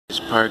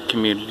Park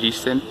Community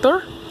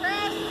Center.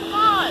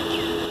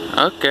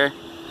 Okay.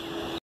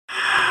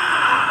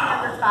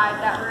 Number 5,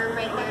 that room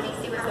right there. Do you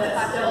see where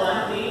it's still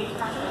empty?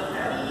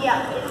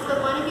 Yeah, it's the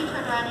one if you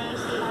turn around and you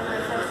see where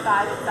it says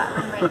 5. It's that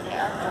room right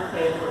there.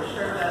 Okay, we're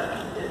sure that.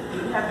 Do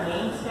you have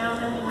names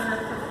down anywhere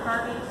for the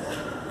parties?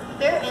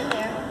 They're in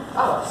there.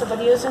 Oh,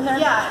 somebody is in there?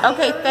 Yeah.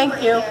 Okay,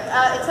 thank you.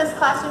 It says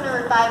classroom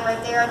number 5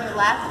 right there on your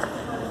left.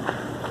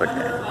 Okay.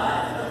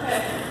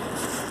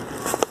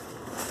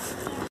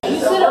 You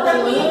sit up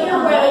and lean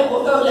your way.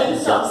 We'll go do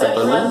something.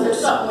 balloons? There's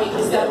something we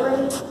can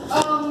separate.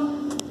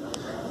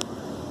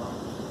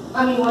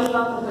 I mean, what do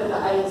y'all put the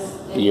ice?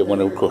 You want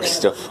to record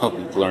stuff while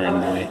we blurring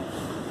away.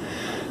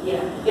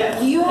 Yeah.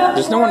 Do you have?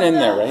 There's no one in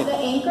there, right? The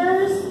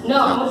anchors? No,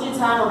 I want you to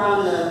tie them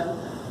around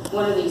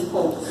one of these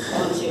poles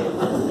on the chair.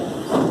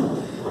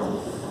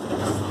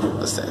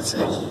 What's that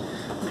say?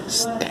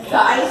 Stack.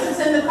 The ice is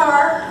in the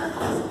car.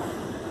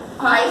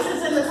 Ice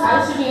is in the car.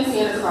 Ice should be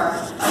in the car.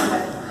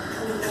 Okay.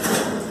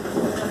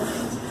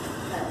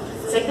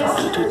 Take this.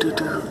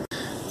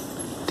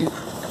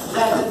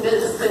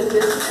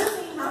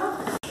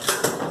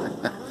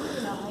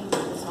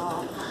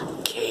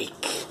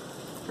 Cake.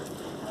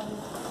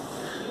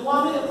 You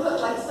want me to put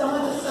like some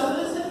of the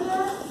sodas in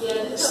there?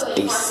 Yeah, just put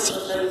like Stacy.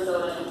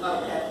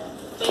 Okay.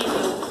 Thank you.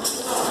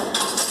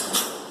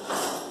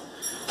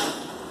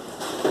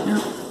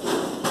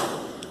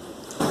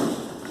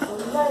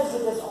 You guys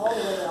did this all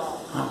the way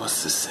off. Oh, what's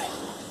this thing?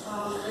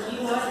 If you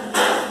want,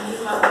 you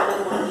might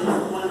really want to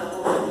use one of the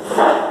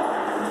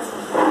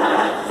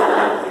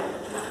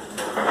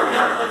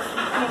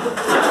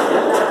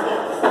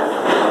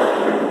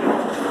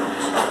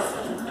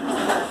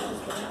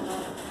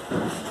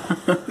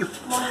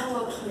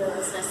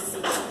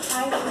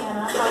Hi,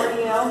 Hannah. How are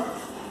you?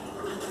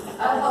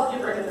 I'll help you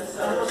bring this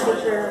up. Put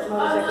your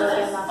motorcycle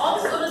again. All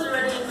the sodas are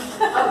ready.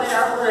 Oh, they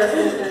are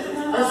ready.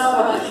 There's some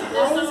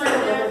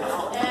right there.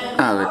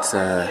 And Oh, it's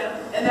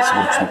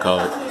what you call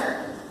it?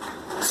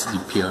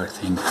 CPR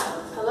thing.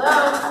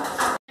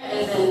 Hello.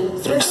 And then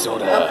 3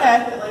 soda. okay.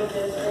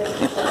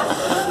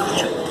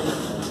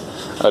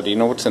 Oh, do you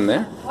know what's in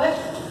there? What?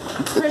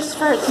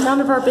 Christopher, it's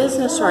none of our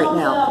business right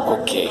now.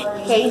 Okay.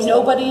 Okay,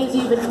 nobody is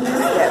even here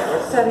yet.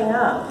 We're setting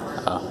up.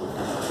 Okay.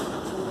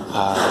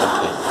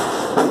 Okay.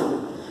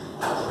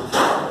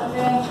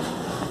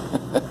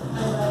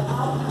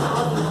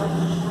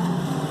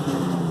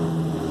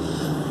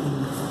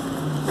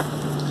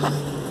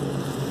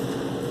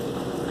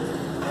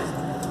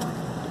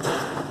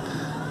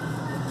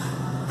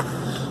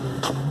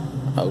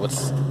 Oh,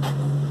 what's...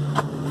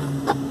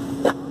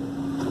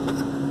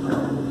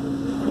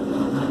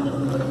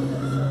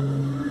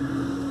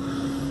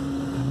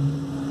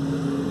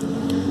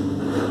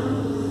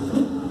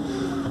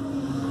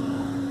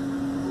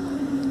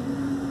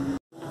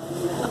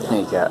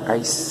 You got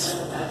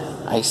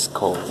ice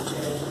cold.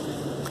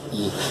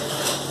 Yeah.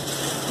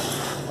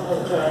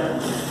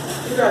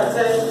 You got to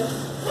say.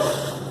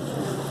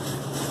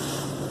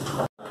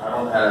 I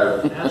don't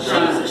have.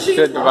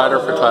 Good divider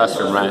for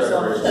classroom, right? To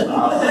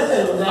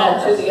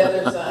the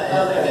other side.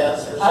 Oh, there it is.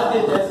 I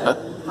did this.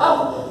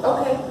 Oh,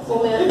 okay. Well,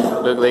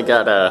 then. Look, they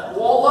got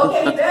Well,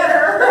 looking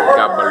better.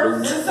 got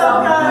balloons. It's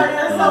okay.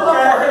 It's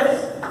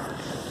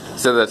okay.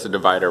 So that's a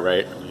divider,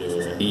 right?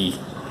 Yeah. E.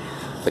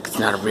 Like it's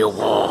not a real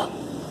wall.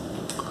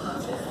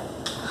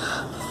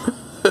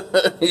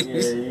 Yeah,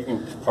 you can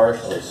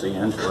partially see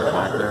into it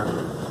back there.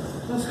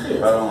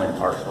 But only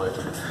partially.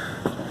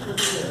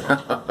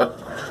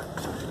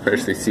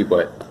 First they see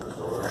what?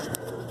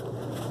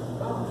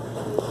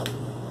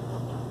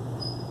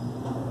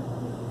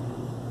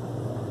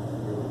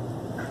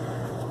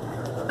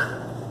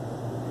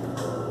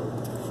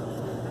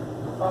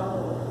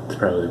 It's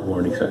probably a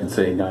warning so I can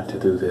say not to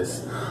do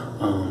this.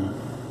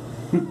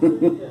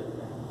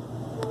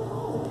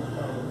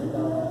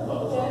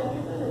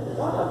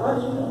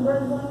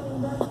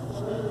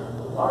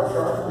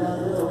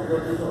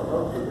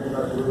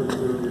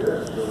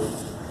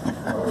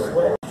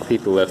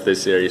 People left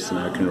this area so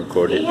now I can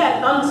record He it.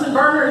 had Bunsen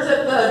burners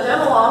at the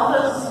dental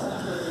office.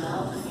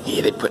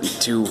 Yeah, they put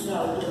two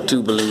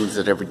balloons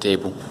at every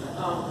table.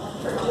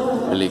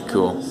 Really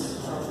cool.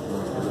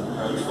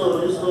 You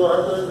still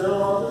at the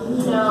dental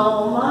office?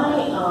 No, my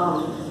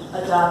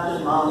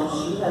adopted mom,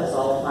 she has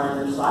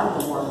Alzheimer's, so I've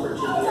been working for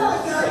 2 years.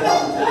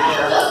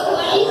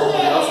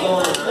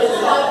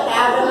 It's like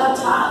having a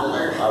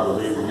toddler. I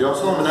believe you. Y'all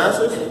still in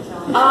Manassas?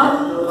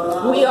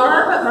 We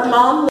are, but my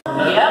mom.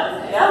 Yep.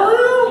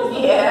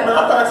 Yeah. I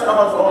pass your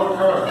house all the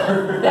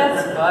time.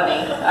 That's funny.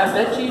 I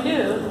bet you do.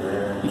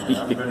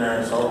 Yeah, I've been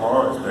there so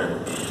long. It's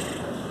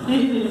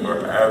been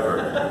forever.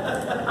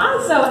 I'm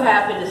so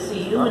happy to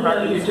see you and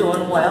know you're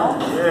doing well.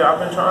 Yeah, I've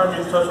been trying to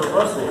get in touch with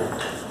Russell.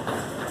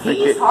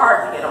 He's hard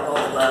to get a hold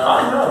of. I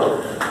know.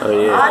 Oh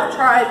yeah. I've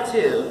tried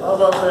to. I was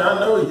about to say, I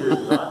know he is.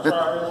 I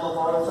try him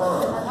all the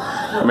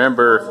time.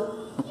 Remember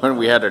when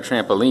we had a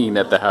trampoline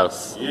at the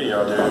house? Yeah,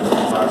 y'all did.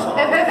 Last time.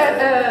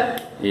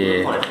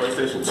 Yeah. Playing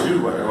PlayStation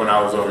 2 when I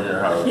was over your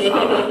house.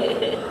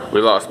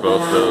 We lost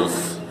both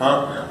those.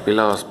 Huh? We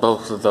lost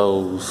both of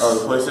those. Oh,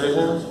 the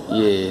PlayStations?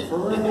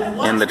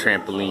 Yeah. And the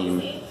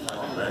trampoline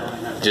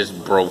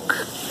just broke.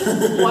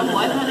 One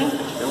what, honey?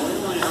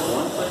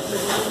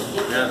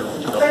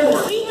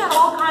 We had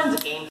all kinds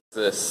of games.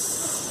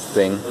 This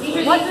thing.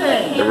 What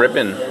thing? The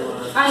ribbon.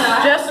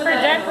 Just for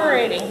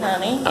decorating,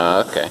 honey.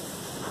 Okay.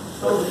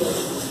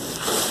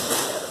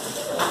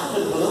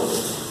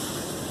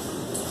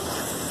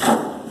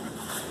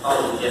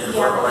 Oh, you just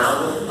work around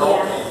it? Oh,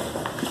 okay.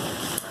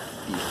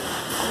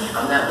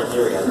 I'm not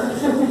material.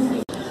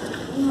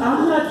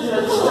 I'm not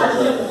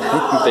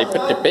just. They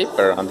put the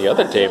paper on the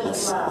other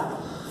tables.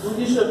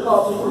 You should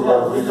call people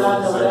that we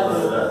got no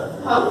better.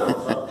 Oh,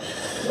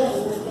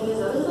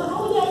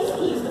 yeah, you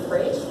can use the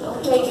fridge.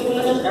 Okay, give me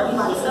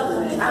everybody's stuff. I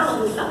don't know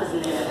whose stuff is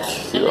in there.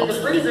 And then the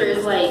freezer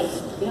is like,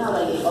 you know,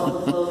 like it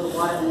overflows with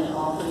water and then it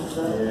all freezes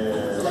up.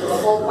 So like the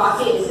whole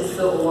pocket is just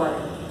filled with water.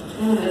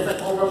 And it's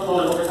like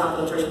overflowing over top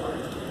of the fridge water.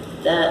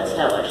 That's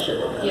how I should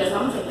have. Yeah, so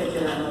I'm gonna take a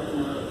picture of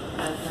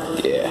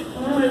it. Yeah.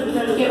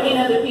 Give me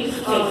another piece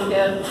of cake,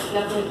 Deb.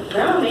 Definitely.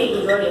 Grandma made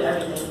majority of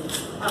everything.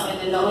 And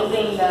then the only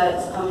thing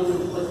that's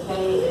coming with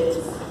Kay is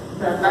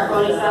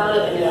macaroni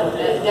salad and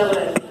then deviled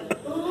eggs.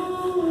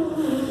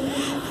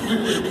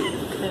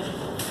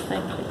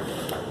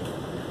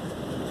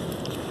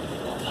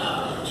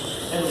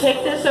 Take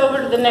this over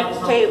to the next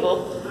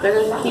table.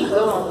 Better keep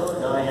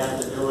going. Now I have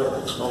to do it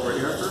over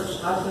here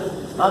first?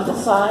 On the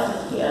side?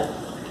 Yeah.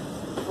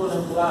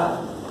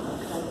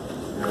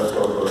 Yeah, that's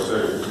what I was gonna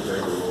say.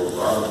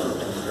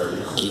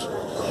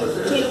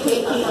 You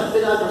take a little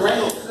bottom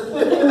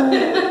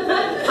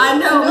I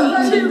know, me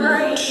too,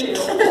 right?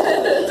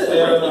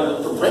 Everything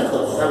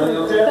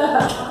okay?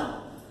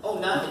 Oh,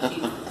 not that she.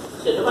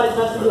 Shit, nobody's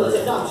about to do it.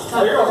 No, she's not.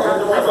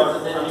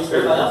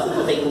 Everybody else is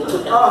taking the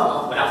foot down the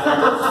cloth. But how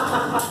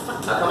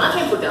come I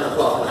can't put down the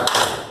cloth?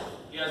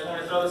 You guys want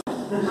to throw this?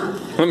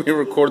 Let me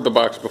record the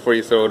box before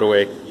you throw it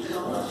away.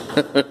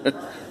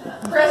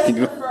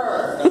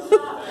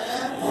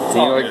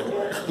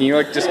 Can you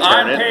like just turn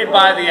I'm it? paid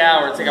by the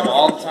hour. Take up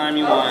all the time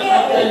you want.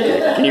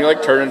 Okay. Can you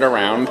like turn it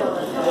around?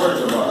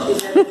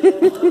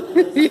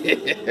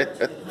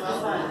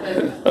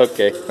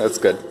 Okay, that's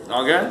good.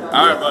 All good?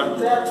 All right,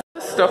 bud.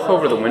 Stuff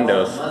over the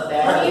windows.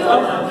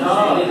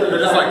 They're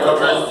just like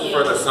covers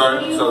for the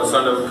sun, so the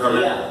sun doesn't come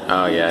in.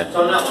 Oh yeah.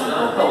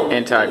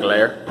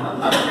 Anti-glare.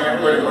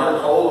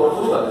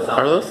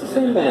 Are those the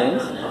same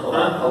balloons?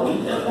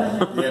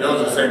 Yeah, those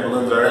are the same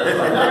balloons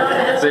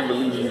there. Same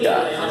balloons you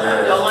got.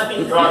 No,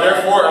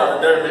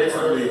 they're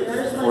basically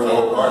for the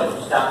whole party.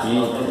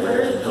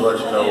 To let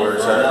you know where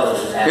it's at.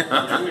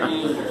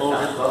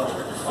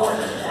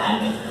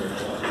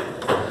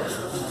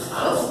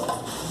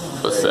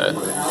 What's that?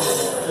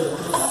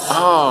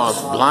 Oh,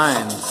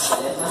 blinds.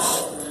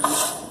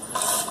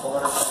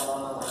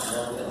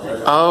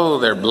 Oh,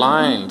 they're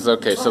blinds.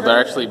 Okay, so they're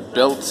actually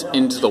built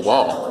into the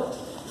wall.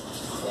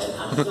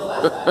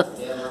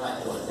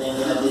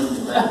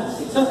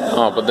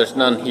 Oh, but there's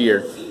none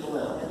here.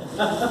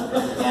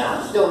 Yeah,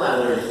 I'm still not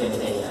allergic to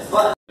anything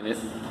yet.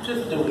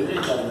 Just do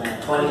it.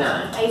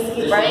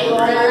 29. Right?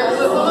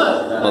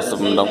 Most of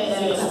them don't.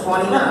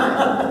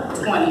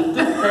 29. 20.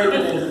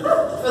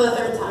 For the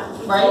third time.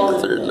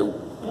 Right? Third loop.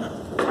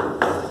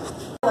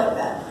 Like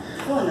that.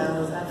 Who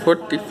knows?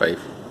 45.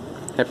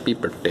 Happy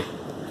birthday.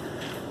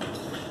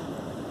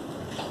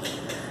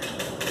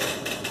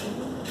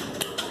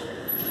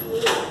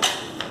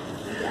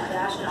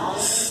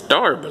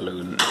 Star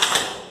balloons.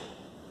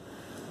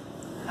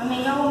 I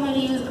mean, y'all want me to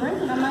use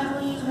green? I might as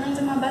well use green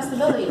to my best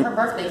ability. Her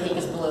birthday cake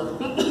is blue.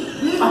 And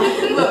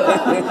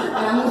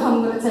I'm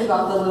gonna take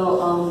off the little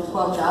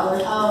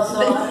 $12. Oh,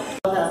 so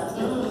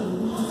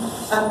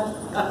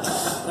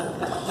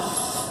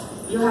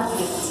you have to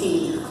get the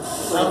tea.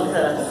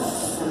 Okay.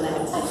 And then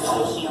take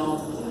she on.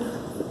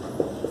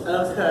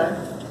 Okay.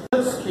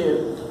 That's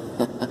cute.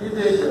 You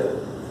did good.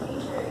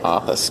 Oh,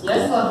 that's cool.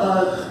 Yes,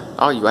 love.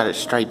 Oh, you added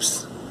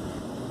stripes.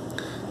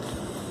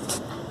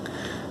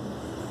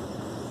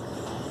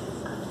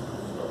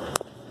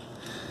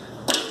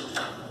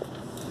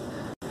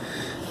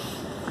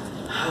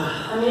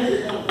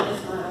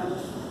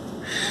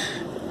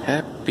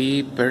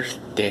 Happy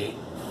birthday,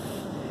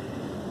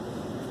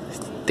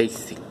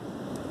 Stacy.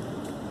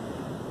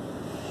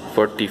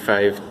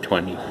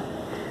 4520.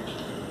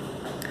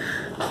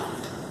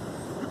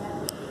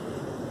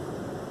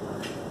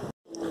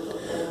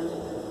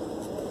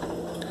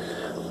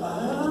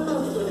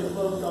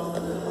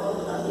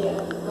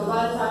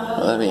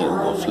 That mean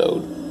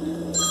overflowed.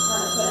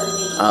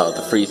 Oh,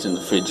 the freezer and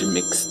the fridge are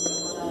mixed.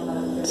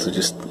 So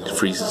just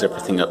freezes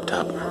everything up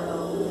top.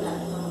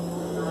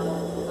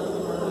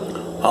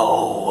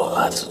 Oh,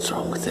 that's what's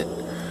wrong with it.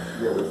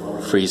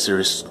 Freezer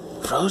is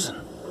frozen.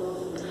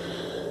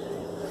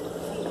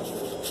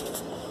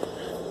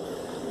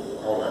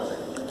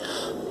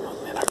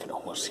 Oh man, I can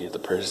almost hear the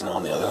person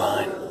on the other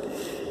line.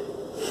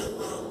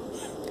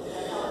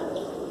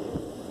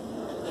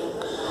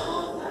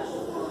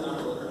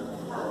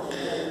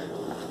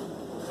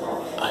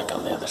 Like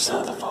on the other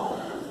side of the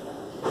phone.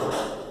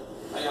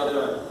 How y'all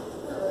doing?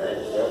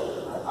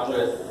 I'm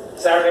good.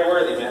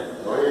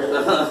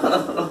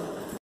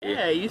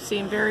 Yeah, you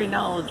seem very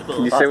knowledgeable.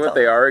 Can you say what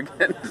they are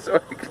again? So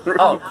I can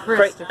Oh,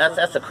 Christopher.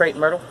 that's a crepe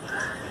myrtle.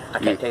 I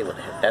can't tell you what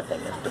the heck that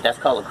thing is, but that's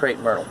called a crepe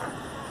myrtle.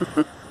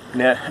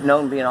 They're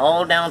known being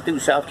all down through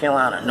South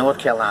Carolina, North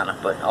Carolina,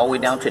 but all the way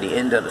down to the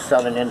end of the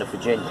southern end of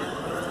Virginia.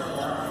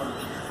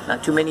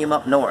 Not too many of them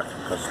up north,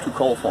 because it's too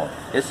cold for them.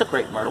 It's a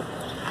crepe myrtle.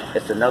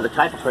 It's another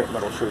type of crepe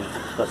myrtle tree,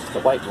 because it's a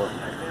white one.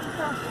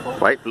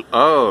 White?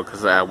 Oh,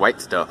 because white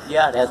stuff.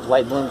 Yeah, it has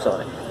white blooms on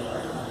it.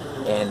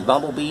 And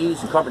bumblebees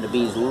and carpenter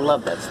bees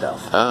love that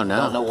stuff. Oh, no. I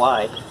don't know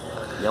why.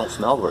 They don't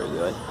smell very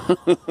good,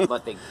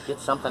 but they get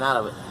something out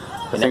of it.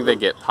 I think they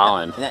get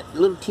pollen. And that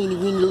little teeny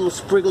weeny little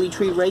spriggly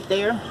tree right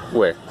there,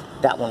 Where?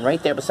 that one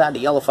right there beside the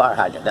yellow fire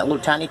hydrant, that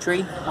little tiny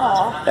tree,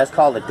 that's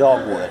called a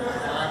dogwood.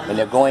 And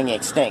they're going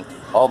extinct,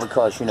 all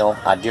because, you know,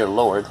 our dear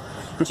Lord,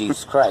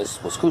 Jesus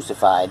Christ, was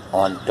crucified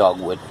on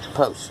dogwood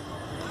posts.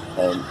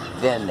 And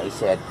then they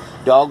said,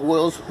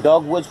 dogwoods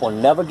will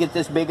never get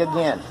this big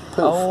again.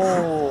 Poof.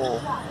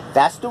 Oh.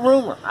 That's the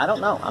rumor. I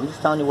don't know. I'm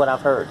just telling you what I've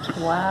heard.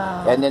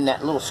 Wow. And then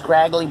that little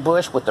scraggly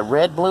bush with the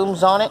red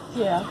blooms on it,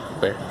 Yeah.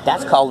 Where?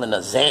 that's called an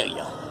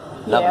azalea.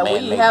 Another Yeah, we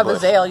man-made have bush.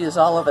 azaleas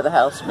all over the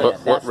house, man.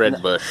 What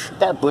red bush?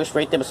 That bush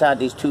right there beside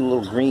these two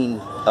little green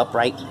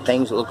upright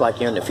things that look like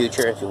you're in the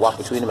future. If you walk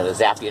between them, it'll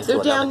zap you into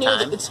They're down another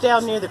near time. it's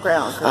down near the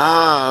ground.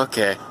 Ah,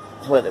 okay.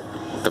 Where The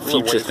little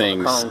future ways from the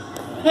things. cone.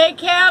 Hey,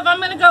 Cav, I'm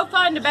gonna go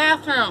find the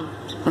bathroom,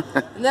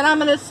 and then I'm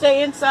gonna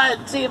stay inside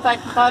and see if I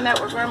can find out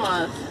where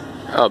Grandma is.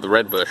 Oh, the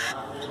red bush.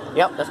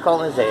 Yep, that's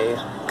called an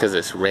azalea. Because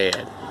it's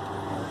red.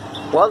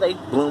 Well, they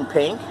bloom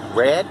pink,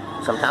 red,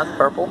 sometimes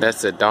purple.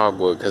 That's a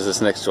dogwood because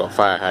it's next to a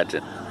fire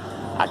hydrant.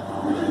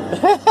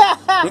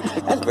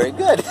 That's very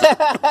good.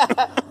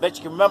 Bet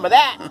you can remember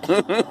that.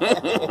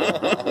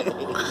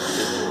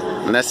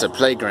 And that's a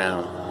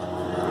playground.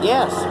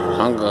 Yes.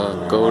 I'm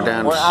going to go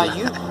down Where our the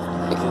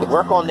youth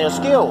work on their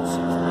skills.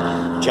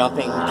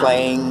 Jumping,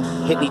 playing,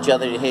 hitting each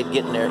other in the head,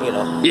 getting their, you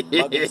know,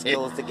 mugging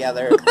skills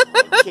together,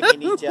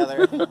 kicking each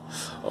other.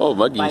 Oh,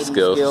 mugging Fighting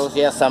skills.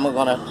 Yes, some are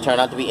going to turn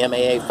out to be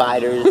MMA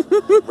fighters,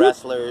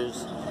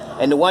 wrestlers.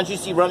 And the ones you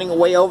see running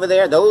away over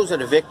there, those are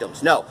the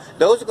victims. No,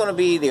 those are going to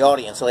be the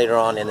audience later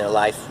on in their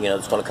life. You know,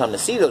 that's going to come to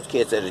see those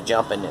kids that are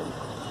jumping and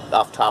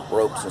off top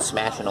ropes and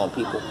smashing on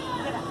people.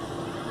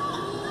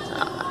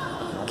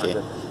 Okay.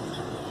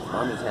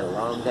 Mommy's had a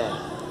long day.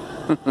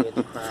 Kids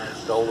are crying,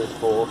 strollers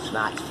full,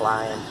 snots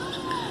flying.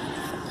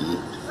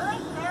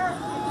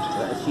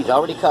 She's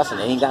already cussing.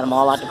 They ain't got them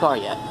all out the car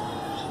yet.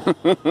 I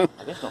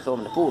guess gonna throw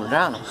them in the pool and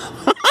drown them.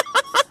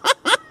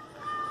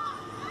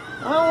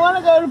 I don't want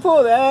to go to the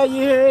pool. You're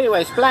here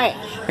anyway. Splash.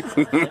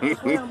 You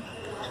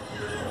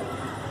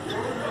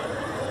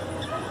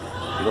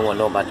don't want to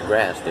know about the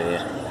grass, do you?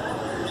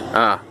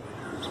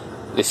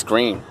 It's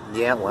green.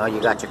 Yeah, well, you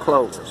got your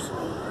clovers.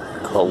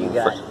 Clover.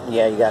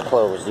 You got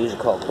clovers. These are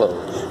called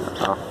clovers.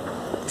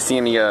 See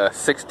any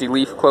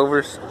 60-leaf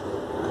clovers?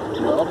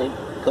 Well, they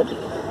could be.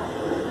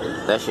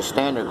 That's your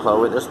standard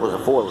clover. This was a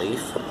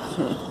 4-leaf.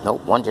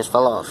 Nope, one just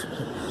fell off.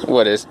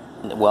 What is?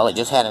 Well, it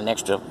just had an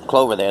extra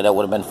clover there that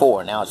would have been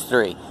 4. Now it's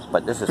 3.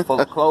 But this is full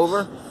of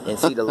clover. And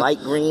see the light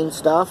green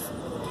stuff?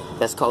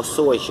 That's called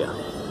zoysia.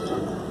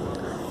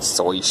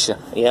 Zoysia.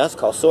 Yeah, it's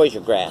called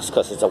zoysia grass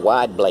because it's a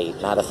wide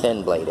blade, not a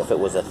thin blade. If it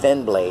was a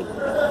thin blade,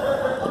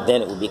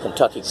 then it would be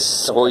Kentucky.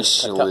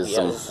 Zoysialism.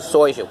 Yeah, it's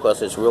zoysia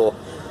because it's real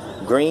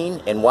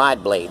green and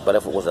wide blade. But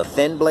if it was a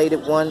thin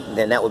bladed one,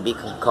 then that would be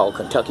called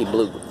Kentucky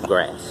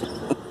bluegrass.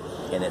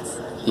 And it's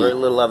very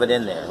little of it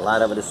in there. A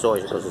lot of it is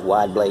zoysia because it's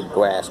wide blade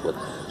grass with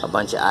a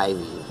bunch of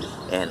ivy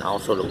and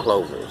also the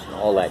clovers and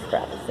all that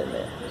crap is in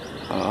there.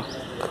 Oh,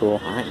 cool.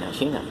 All right, now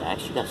she not back.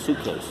 She got a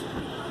suitcase.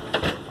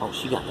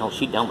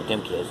 She done with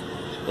them kids.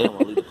 They don't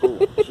want to leave the pool.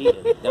 She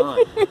is done.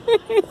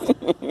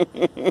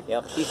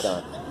 Yep, she's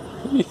done.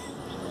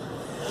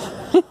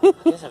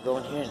 Guess I'll go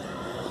in here and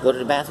go to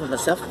the bathroom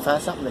myself and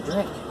find something to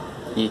drink.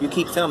 You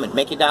keep filming.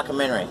 Make your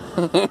documentary.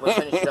 We'll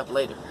finish it up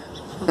later.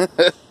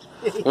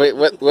 Wait,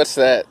 what's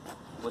that?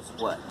 What's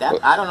what? That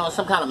I don't know. It's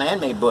some kind of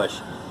man-made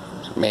bush.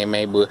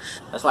 Man-made bush.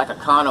 That's like a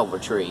conover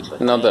tree. But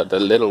No, the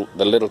little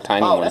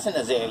tiny oh, one. that's an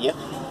azalea.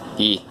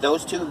 Yeah.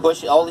 Those two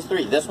bushes, all these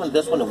 3. This one,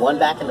 the one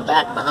back in the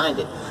back behind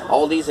it.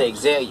 All these are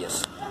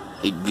azaleas.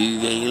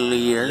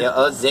 Xavier. Yeah,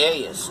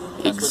 azaleas.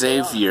 That's what they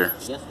are. Xavier.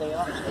 Yes, they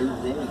are.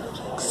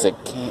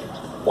 Azaleas.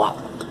 Wow.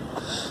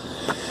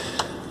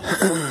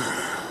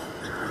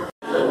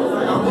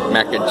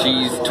 Mac and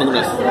cheese,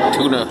 tuna,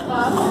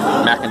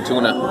 mac and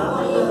tuna,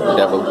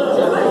 devil.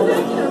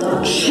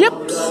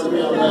 Chips.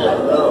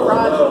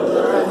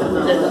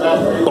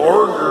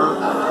 Burger.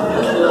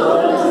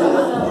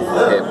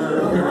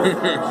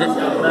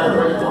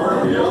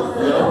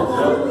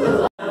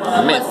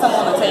 Put some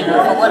on the table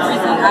for what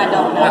reason I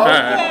don't know.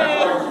 Okay.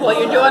 Well,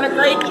 you're doing a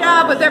great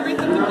job with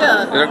everything you've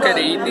done. Is it okay to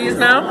eat these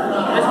now?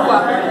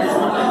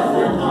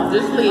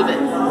 Just leave it.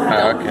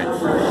 Oh, okay.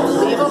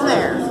 Leave them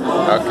there.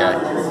 Okay.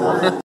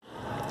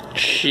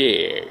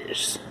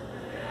 Cheers.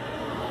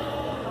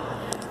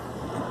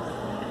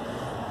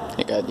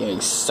 You got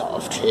these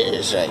soft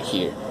chairs right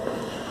here.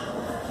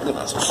 I'm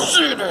gonna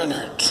sit in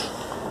it.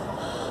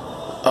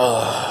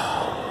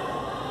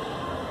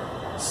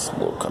 It's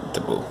more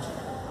comfortable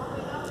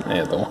than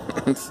the other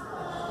ones.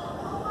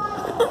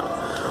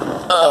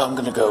 I'm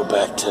gonna go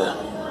back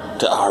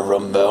to our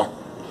room though.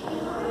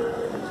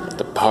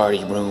 The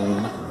party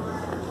room.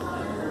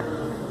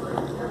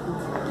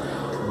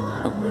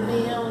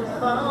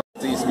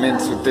 These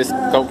mints with this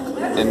Coke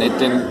and it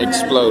didn't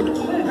explode.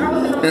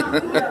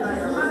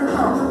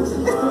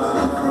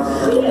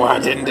 Why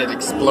didn't it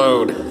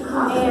explode?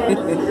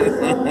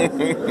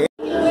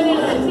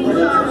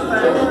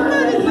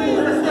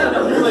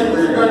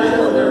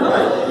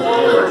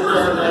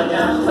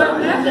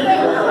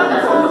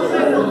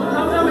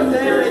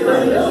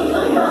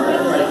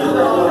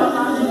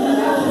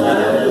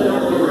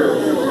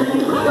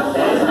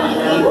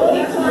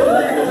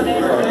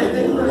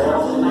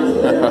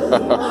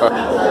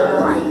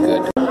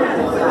 Good.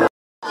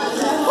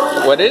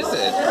 What is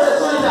it?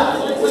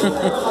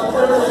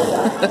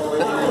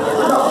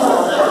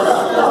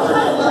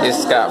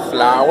 It's got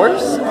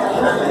flowers.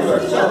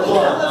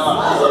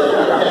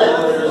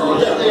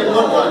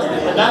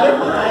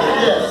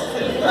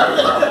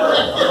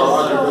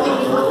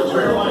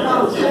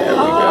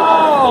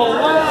 Oh,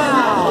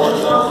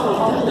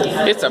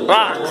 wow. It's a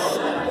box.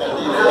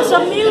 It's a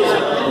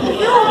music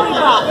jewelry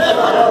box.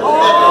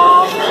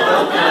 Oh.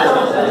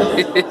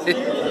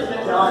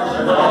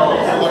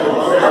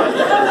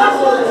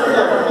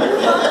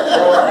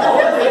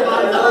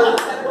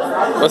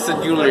 What's the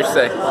jeweler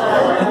say?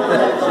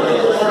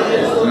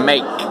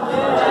 Make.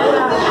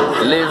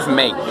 Live,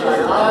 make.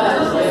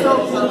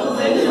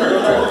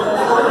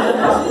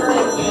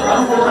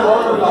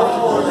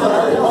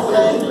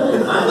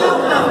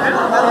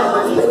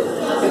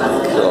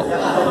 Cool.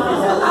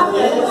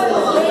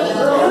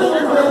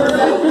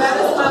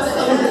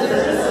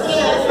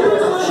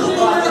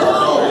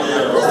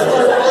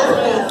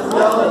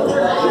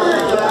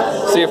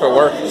 See if it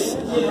works.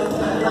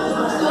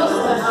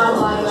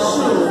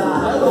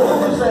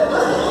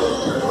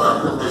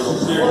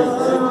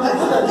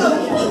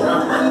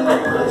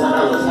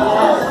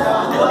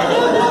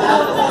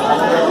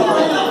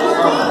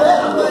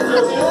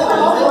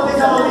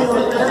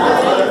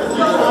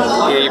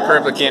 Yeah, you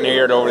probably can't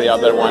hear it over the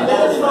other one.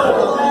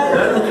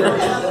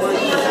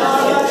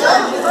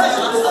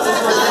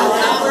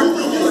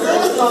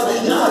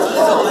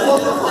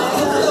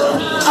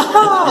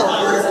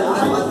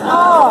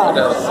 What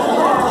else?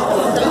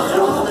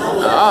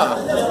 Ah,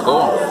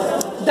 cool.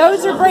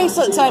 Those are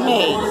bracelets I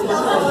made.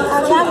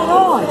 I got it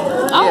on.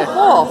 Oh, Yeah.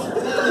 cool.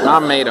 I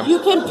made them. You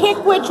can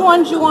pick which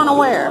ones you want to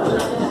wear.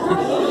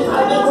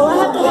 Well, I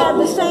have to have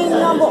the same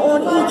number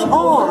on each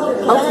arm.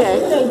 Okay.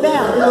 Stay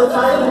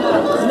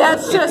balanced.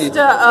 That's just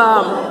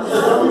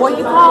what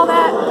you call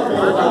that?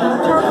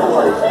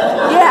 Turquoise.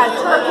 Yeah,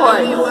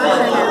 turquoise.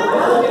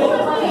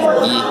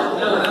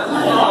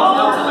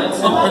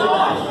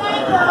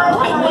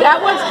 That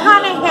one's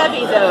kind of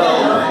heavy though.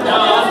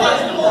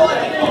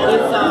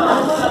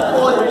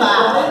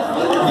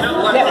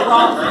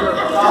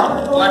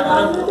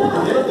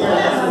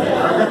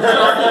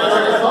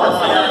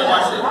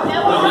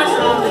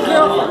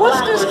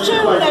 What's this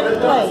tune that we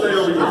play?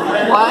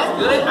 What?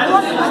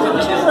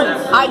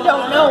 I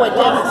don't know. It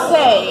didn't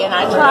say, and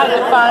I tried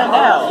to find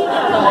out.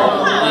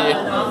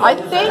 Yeah. I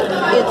think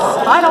it's,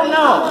 I don't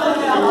know.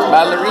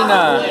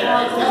 Ballerina.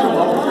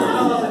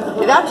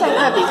 That's a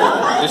heavy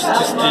one.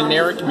 Just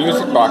generic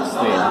music box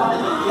theme. I'm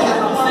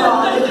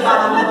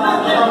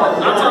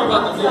talking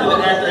about the movie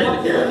The Actor and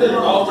the Character.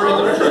 All three of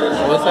them are triggers.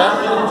 What's that?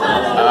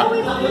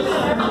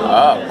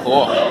 Oh,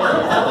 cool.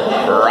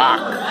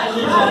 Rock.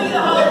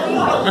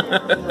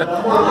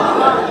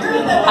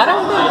 I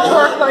don't think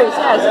turquoise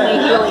has any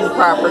healing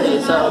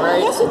properties, though,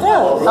 right? Yes, it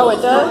does. Oh,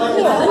 it does?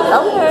 Yeah.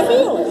 Okay.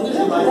 Feel it.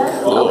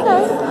 Cool.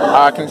 Okay.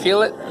 I can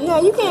feel it. Yeah,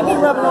 you can't be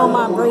rubbing on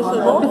my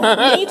bracelet, boy.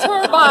 Needs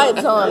her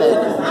vibes on it.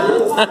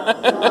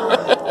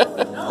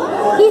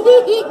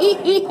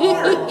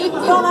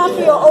 Don't I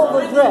feel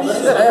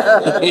overdressed?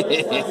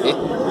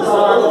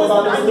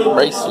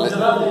 Bracelet. Oh,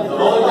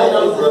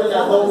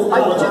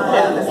 you took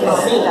that.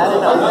 Okay. I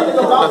don't know.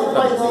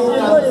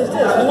 What is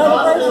this?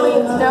 Another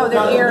bracelet? No,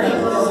 they're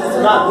earrings.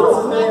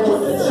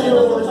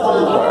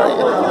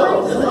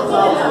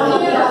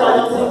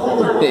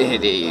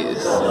 It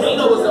is.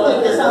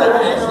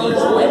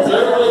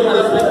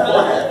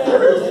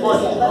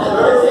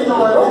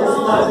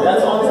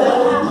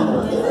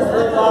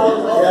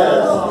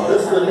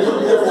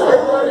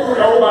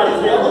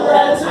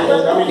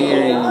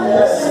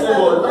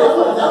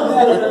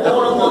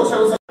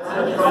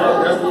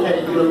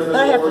 I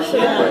have to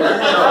sit down.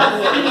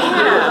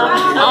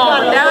 Oh,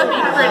 that would be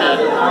pretty.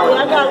 Yeah, I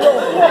got a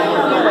little fork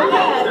here.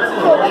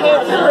 Pull the hair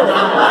through it.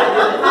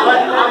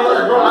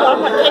 So I'm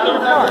going to take it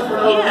apart.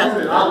 Yeah.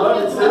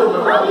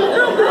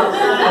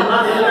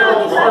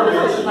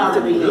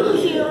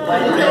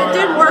 It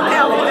did work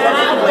out for that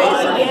anyway, so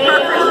it'd be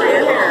perfect for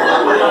your hair.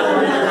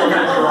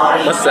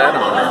 What's that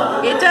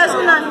on? It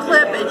doesn't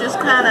unclip, it just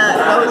kind of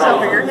goes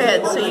over your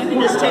head, so you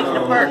can just take it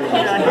apart and put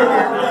it on your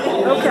hair.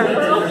 Okay.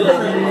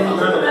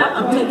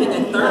 I'm taking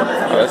it third.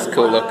 Oh, that's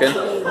cool looking.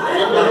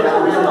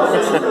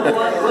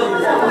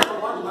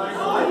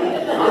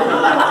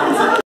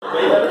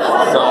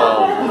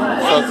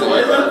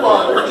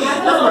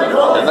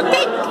 There's a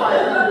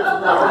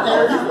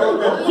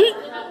cake.